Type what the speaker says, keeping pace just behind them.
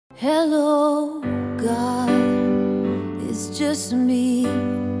Hello, God, it's just me,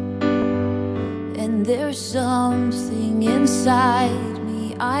 and there's something inside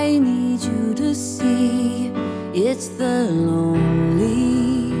me I need you to see. It's the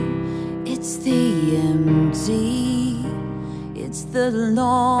lonely, it's the empty, it's the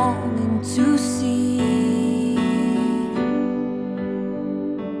longing to see.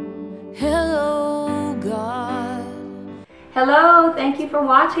 Hello, God. Hello, thank you for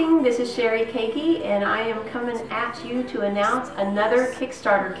watching. This is Cheri Keaggy, and I am coming at you to announce another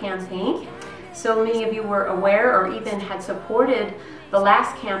Kickstarter campaign. So many of you were aware or even had supported the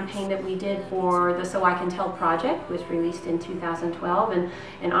last campaign that we did for the So I Can Tell project, which was released in 2012.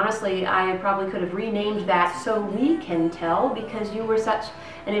 And honestly, I probably could have renamed that So We Can Tell, because you were such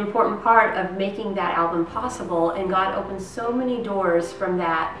an important part of making that album possible. And God opened so many doors from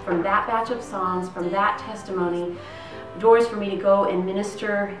that batch of songs, from that testimony. Doors for me to go and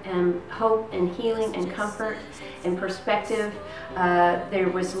minister and hope and healing and comfort and perspective. There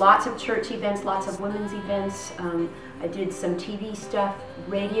was lots of church events, lots of women's events. I did some TV stuff,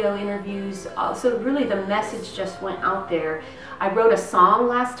 radio interviews. So really the message just went out there. I wrote a song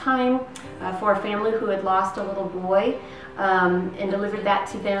last time for a family who had lost a little boy and delivered that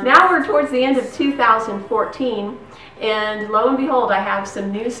to them. Now we're towards the end of 2014. And lo and behold, I have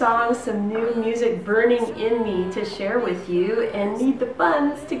some new songs, some new music burning in me to share with you, and need the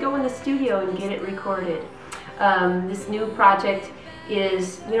funds to go in the studio and get it recorded. This new project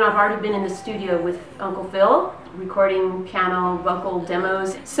is, I've already been in the studio with Uncle Phil, recording piano, vocal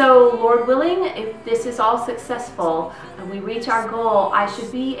demos. So Lord willing, if this is all successful and we reach our goal, I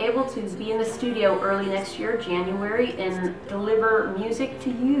should be able to be in the studio early next year, January, and deliver music to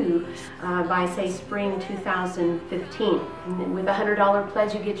you by, say, spring 2015. And with a $100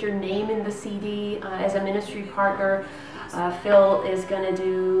 pledge, you get your name in the CD as a ministry partner. Phil is going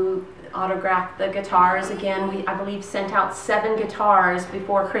to autograph the guitars again. We, I believe, sent out 7 guitars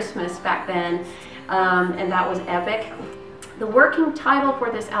before Christmas back then. And that was epic. The working title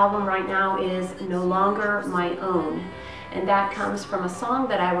for this album right now is No Longer My Own. And that comes from a song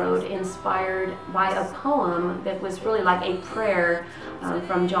that I wrote inspired by a poem that was really like a prayer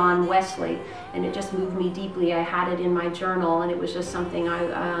from John Wesley. And it just moved me deeply. I had it in my journal, and it was just something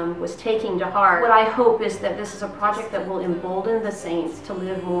I was taking to heart. What I hope is that this is a project that will embolden the saints to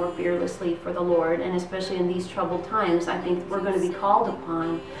live more fearlessly for the Lord. And especially in these troubled times, I think we're going to be called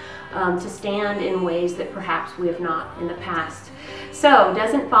upon to stand in ways that perhaps we have not in the past. So,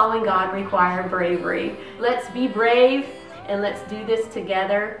 doesn't following God require bravery? Let's be brave, and let's do this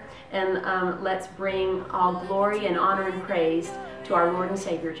together, and let's bring all glory and honor and praise to our Lord and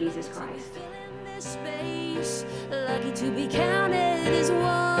Savior, Jesus Christ. Space, lucky to be counted as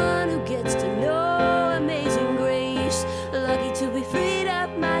one who gets to know